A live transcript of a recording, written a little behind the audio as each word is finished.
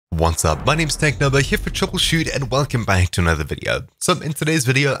What's up, my name's TechNobo here for TroubleChute and welcome back to another video. So in today's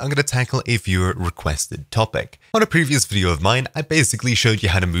video, I'm going to tackle a viewer requested topic. On a previous video of mine, I basically showed you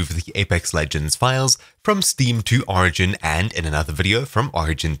how to move the Apex Legends files from Steam to Origin, and in another video from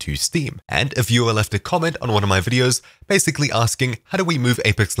Origin to Steam. And a viewer left a comment on one of my videos basically asking how do we move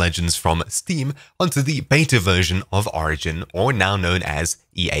Apex Legends from Steam onto the beta version of Origin, or now known as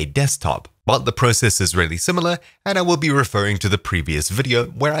EA Desktop. Well, the process is really similar, and I will be referring to the previous video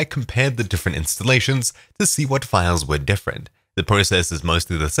where I compared the different installations to see what files were different. The process is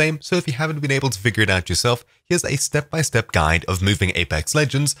mostly the same, so if you haven't been able to figure it out yourself, here's a step-by-step guide of moving Apex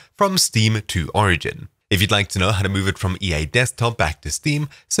Legends from Steam to Origin. If you'd like to know how to move it from EA Desktop back to Steam,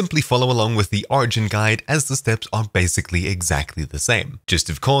 simply follow along with the Origin guide, as the steps are basically exactly the same. Just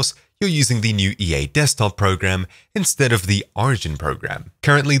of course, you're using the new EA Desktop program instead of the Origin program.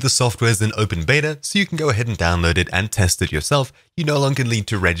 Currently, the software is in open beta, so you can go ahead and download it and test it yourself. You no longer need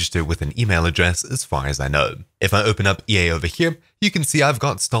to register with an email address as far as I know. If I open up EA over here, you can see I've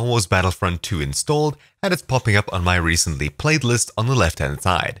got Star Wars Battlefront 2 installed, and it's popping up on my recently played list on the left-hand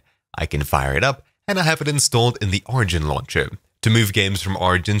side. I can fire it up, and I have it installed in the Origin launcher. To move games from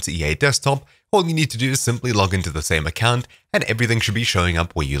Origin to EA Desktop, all you need to do is simply log into the same account, and everything should be showing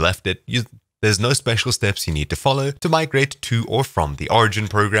up where you left it. There's no special steps you need to follow to migrate to or from the Origin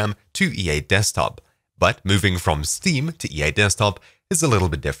program to EA Desktop. But moving from Steam to EA Desktop is a little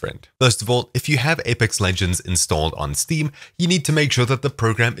bit different. First of all, if you have Apex Legends installed on Steam, you need to make sure that the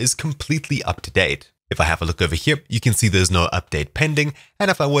program is completely up to date. If I have a look over here, you can see there's no update pending, and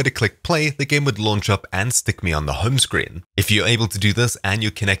if I were to click play, the game would launch up and stick me on the home screen. If you're able to do this and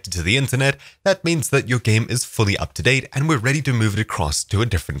you're connected to the internet, that means that your game is fully up to date and we're ready to move it across to a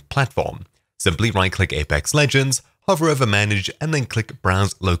different platform. Simply right-click Apex Legends, hover over Manage, and then click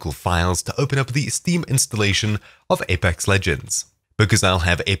Browse Local Files to open up the Steam installation of Apex Legends. Because I'll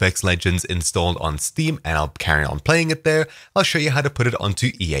have Apex Legends installed on Steam and I'll carry on playing it there, I'll show you how to put it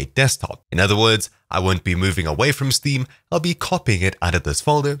onto EA Desktop. In other words, I won't be moving away from Steam, I'll be copying it out of this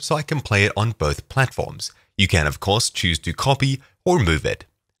folder so I can play it on both platforms. You can of course choose to copy or move it.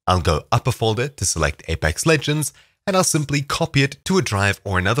 I'll go up a folder to select Apex Legends, and I'll simply copy it to a drive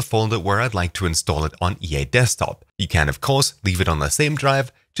or another folder where I'd like to install it on EA Desktop. You can of course leave it on the same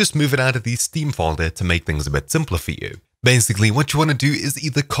drive, just move it out of the Steam folder to make things a bit simpler for you. Basically, what you want to do is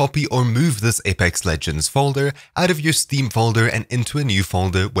either copy or move this Apex Legends folder out of your Steam folder and into a new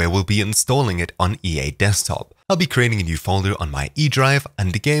folder where we'll be installing it on EA Desktop. I'll be creating a new folder on my E drive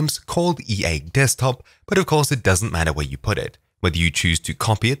under games called EA Desktop, but of course it doesn't matter where you put it. Whether you choose to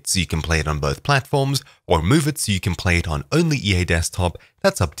copy it so you can play it on both platforms, or move it so you can play it on only EA Desktop,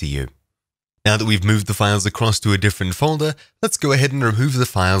 that's up to you. Now that we've moved the files across to a different folder, let's go ahead and remove the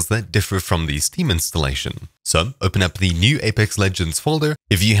files that differ from the Steam installation. So, open up the new Apex Legends folder.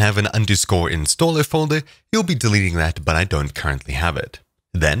 If you have an _installer folder, you'll be deleting that, but I don't currently have it.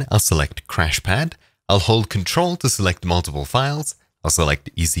 Then, I'll select CrashPad. I'll hold Ctrl to select multiple files. I'll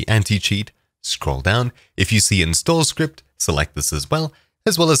select Easy Anti-Cheat. Scroll down. If you see Install Script, select this as well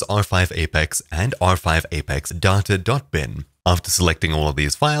as R5 Apex and R5 Apex data.bin. After selecting all of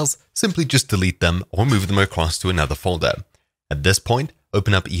these files, simply just delete them or move them across to another folder. At this point,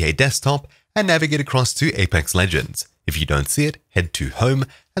 open up EA Desktop and navigate across to Apex Legends. If you don't see it, head to Home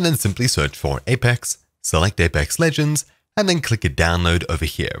and then simply search for Apex, select Apex Legends, and then click a download over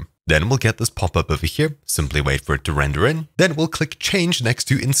here. Then we'll get this pop-up over here, simply wait for it to render in. Then we'll click Change next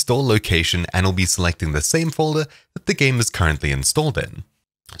to Install Location and we'll be selecting the same folder that the game is currently installed in.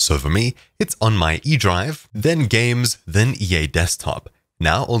 So for me, it's on my E drive, then Games, then EA Desktop.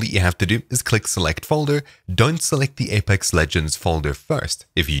 Now all that you have to do is click Select Folder. Don't select the Apex Legends folder first.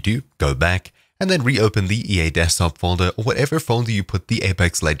 If you do, go back and then reopen the EA Desktop folder or whatever folder you put the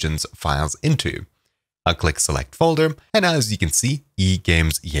Apex Legends files into. I'll click Select Folder, and now as you can see, E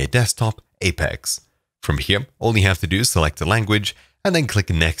Games, EA Desktop, Apex. From here, all you have to do is select a language and then click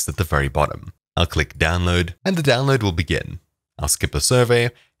Next at the very bottom. I'll click Download and the download will begin. I'll skip a survey,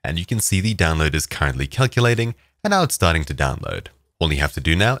 and you can see the download is currently calculating, and now it's starting to download. All you have to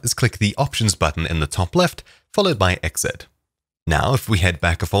do now is click the Options button in the top left, followed by Exit. Now, if we head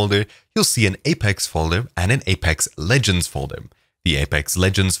back a folder, you'll see an Apex folder and an Apex Legends folder. The Apex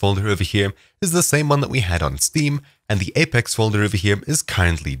Legends folder over here is the same one that we had on Steam, and the Apex folder over here is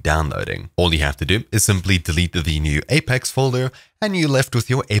currently downloading. All you have to do is simply delete the new Apex folder, and you're left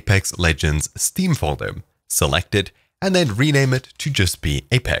with your Apex Legends Steam folder. Select it, and then rename it to just be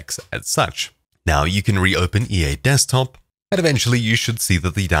Apex as such. Now you can reopen EA Desktop, and eventually you should see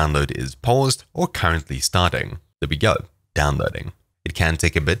that the download is paused or currently starting. There we go, downloading. It can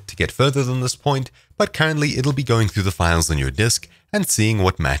take a bit to get further than this point, but currently it'll be going through the files on your disk and seeing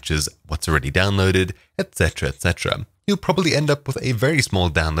what matches, what's already downloaded, etc, etc. You'll probably end up with a very small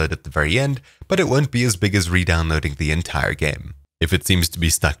download at the very end, but it won't be as big as re-downloading the entire game. If it seems to be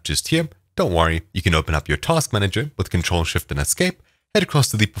stuck just here, don't worry, you can open up your task manager with Ctrl Shift and Escape, head across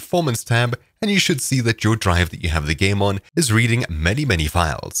to the Performance tab, and you should see that your drive that you have the game on is reading many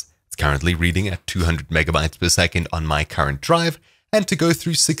files. It's currently reading at 200 megabytes per second on my current drive, and to go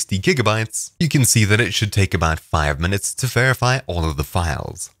through 60 gigabytes, you can see that it should take about 5 minutes to verify all of the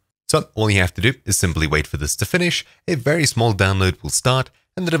files. So all you have to do is simply wait for this to finish, a very small download will start,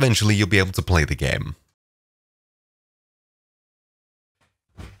 and then eventually you'll be able to play the game.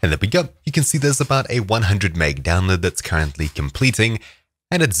 And there we go, you can see there's about a 100 meg download that's currently completing,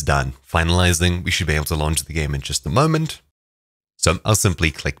 and it's done. Finalizing, we should be able to launch the game in just a moment. So I'll simply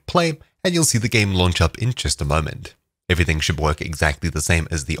click play, and you'll see the game launch up in just a moment. Everything should work exactly the same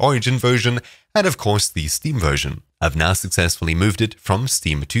as the Origin version, and of course the Steam version. I've now successfully moved it from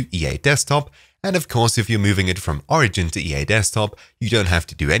Steam to EA Desktop, and of course if you're moving it from Origin to EA Desktop, you don't have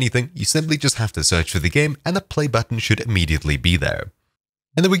to do anything, you simply just have to search for the game and the play button should immediately be there.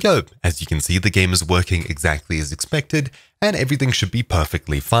 And there we go, as you can see the game is working exactly as expected, and everything should be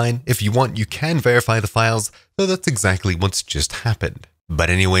perfectly fine. If you want, you can verify the files, though that's exactly what's just happened. But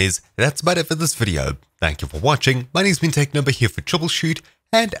anyways, that's about it for this video. Thank you for watching, my name's been Technobo here for TroubleChute,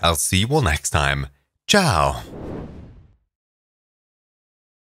 and I'll see you all next time. Ciao!